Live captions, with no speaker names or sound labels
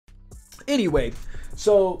Anyway,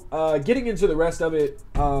 so getting into the rest of it,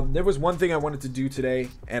 there was one thing I wanted to do today,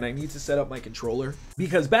 and I need to set up my controller.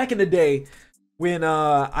 Because back in the day, when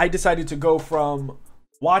I decided to go from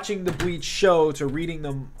watching the Bleach show to reading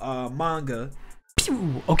the manga.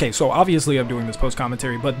 Okay, so obviously I'm doing this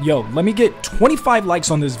post-commentary, but yo, let me get 25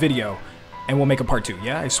 likes on this video, and we'll make a part 2.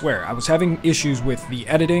 Yeah, I swear. I was having issues with the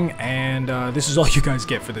editing, and this is all you guys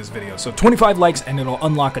get for this video. So 25 likes, and it'll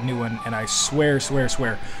unlock a new one, and I swear,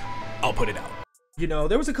 I'll put it out. You know,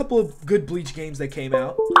 there was a couple of good Bleach games that came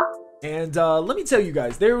out, and let me tell you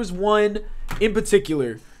guys, there was one in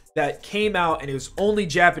particular that came out, and it was only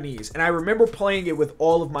Japanese, and I remember playing it with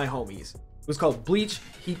all of my homies. It was called Bleach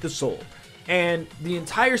Heat the Soul. And the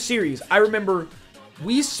entire series, I remember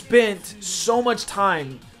we spent so much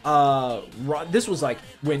time, this was like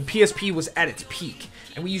when PSP was at its peak,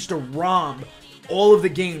 and we used to ROM all of the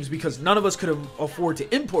games because none of us could afford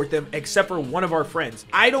to import them except for one of our friends.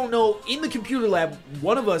 I don't know, in the computer lab,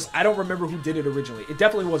 one of us, I don't remember who did it originally. It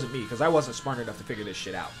definitely wasn't me because I wasn't smart enough to figure this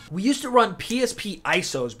shit out. We used to run PSP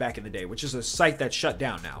ISOs back in the day, which is a site that's shut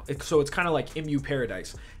down now. So it's kind of like MU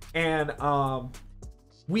Paradise. And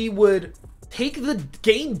we would take the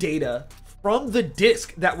game data from the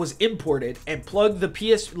disc that was imported and plug the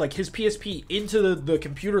his PSP into the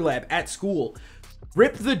computer lab at school,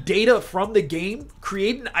 rip the data from the game,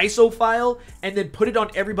 create an ISO file, and then put it on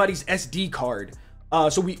everybody's SD card.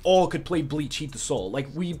 So we all could play Bleach Heat the Soul. Like,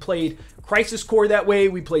 we played Crisis Core that way,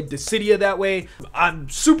 we played Dissidia that way. I'm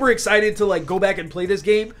super excited to like go back and play this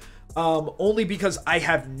game. Only because I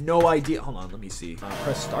have no idea. Hold on, let me see.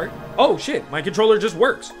 Press start. Oh shit, my controller just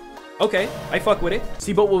works. Okay, I fuck with it.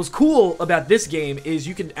 See, but what was cool about this game is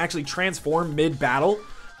you can actually transform mid-battle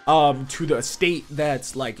to the state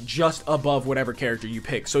that's like just above whatever character you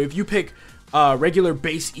pick. So if you pick regular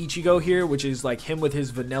base Ichigo here, which is like him with his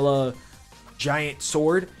vanilla giant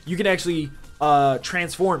sword, you can actually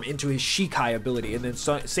transform into his Shikai ability, and then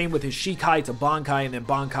same with his Shikai to Bankai, and then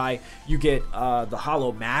Bankai you get the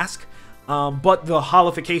hollow mask, but the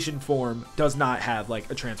holification form does not have like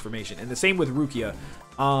a transformation. And the same with Rukia.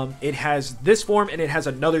 It has this form, and it has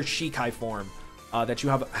another Shikai form that you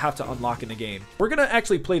have to unlock in the game. We're gonna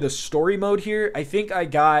actually play the story mode here. I think I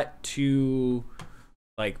got to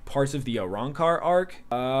like parts of the Arrancar arc.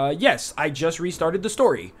 Yes, I just restarted the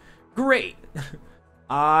story. Great.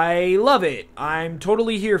 I love it. I'm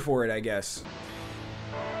totally here for it, I guess.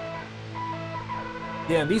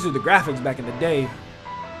 Damn, these are the graphics back in the day.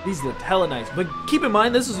 These looked hella nice. But keep in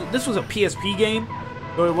mind, this was a PSP game,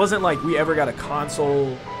 so it wasn't like we ever got a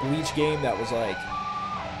console Bleach game that was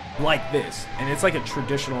like this. And it's like a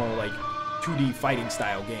traditional like 2D fighting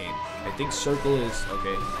style game. I think circle is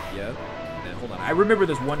okay. Yep. And then hold on. I remember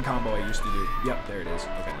this one combo I used to do. Yep, there it is.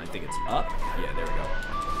 Okay, I think it's up. Yeah, there we go.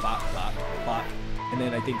 Plop, plop, plop. And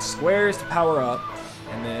then I think square is to power up,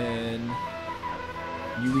 and then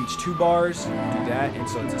you reach 2 bars, you do that, and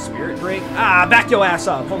so it's a spirit break. Ah, back your ass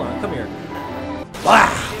up. Hold on, come here.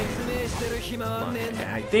 Ah! And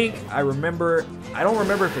I think I remember, I don't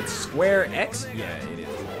remember if it's square X. Yeah, it is.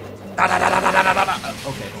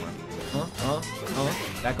 Okay, hold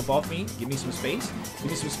on. Back up off me. Give me some space.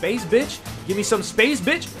 Give me some space, bitch. Give me some space,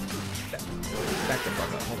 bitch. Back the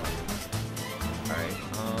fuck up. Hold on.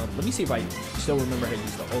 Alright, let me see if I still remember how to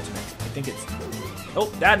use the ultimate. I think it's...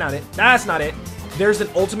 Oh, that's not it. That's not it. There's an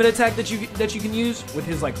ultimate attack that you can use with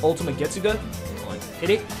his, like, ultimate Getsuga. Hold on. Hit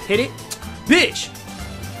it. Hit it. Bitch!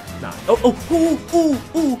 Nah.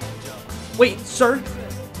 Ooh. Wait, sir.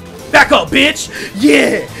 Back up, bitch!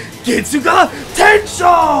 Yeah! Getsuga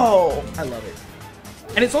Tensho! I love it.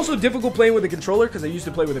 And it's also difficult playing with a controller because I used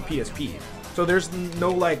to play with a PSP. So there's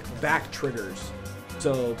no, like, back triggers.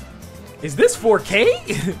 So... Is this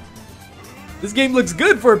 4K? This game looks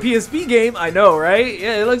good for a PSP game. I know, right?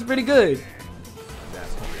 Yeah, it looks pretty good.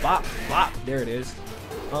 Bop, bop. There it is.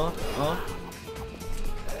 Oh,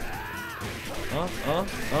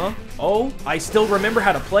 I still remember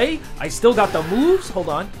how to play. I still got the moves. Hold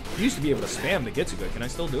on. You used to be able to spam the Getsuga. Can I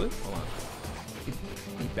still do it? Hold on.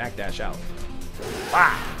 Backdash out.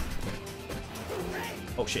 Ah.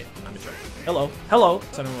 Oh shit, I'm in trouble. Hello, hello.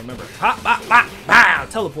 I don't remember. Ha, ba, ba, ba.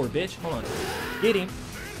 Teleport, bitch. Hold on. Get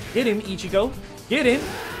him, Ichigo. Get him.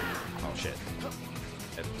 Oh shit.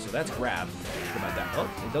 So that's grab. What about that? Oh,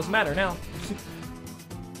 it doesn't matter now.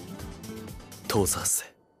 Tosase.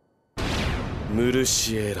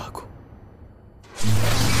 Murushierago.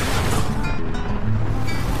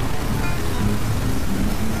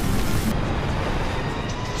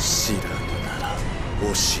 Shiranu nara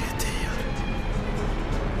oshiete yaru.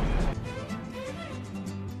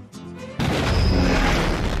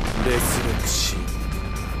 Desu shi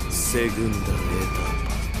segunda eta.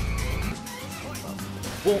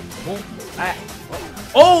 Boom, boom.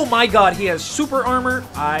 Oh my god, he has super armor.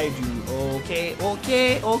 I do. Okay,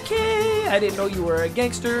 okay, okay. I didn't know you were a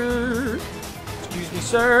gangster. Excuse me,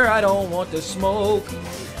 sir. I don't want to smoke.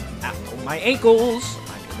 Ow, my ankles.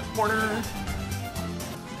 I'm in the corner.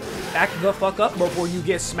 Back the fuck up before you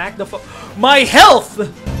get smacked the fuck. My health!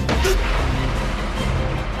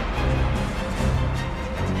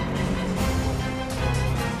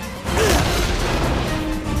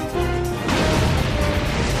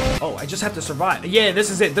 Oh, I just have to survive. Yeah, this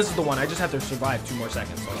is it. This is the one. I just have to survive 2 more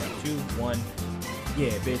seconds. Hold on. 2, 1.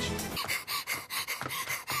 Yeah, bitch.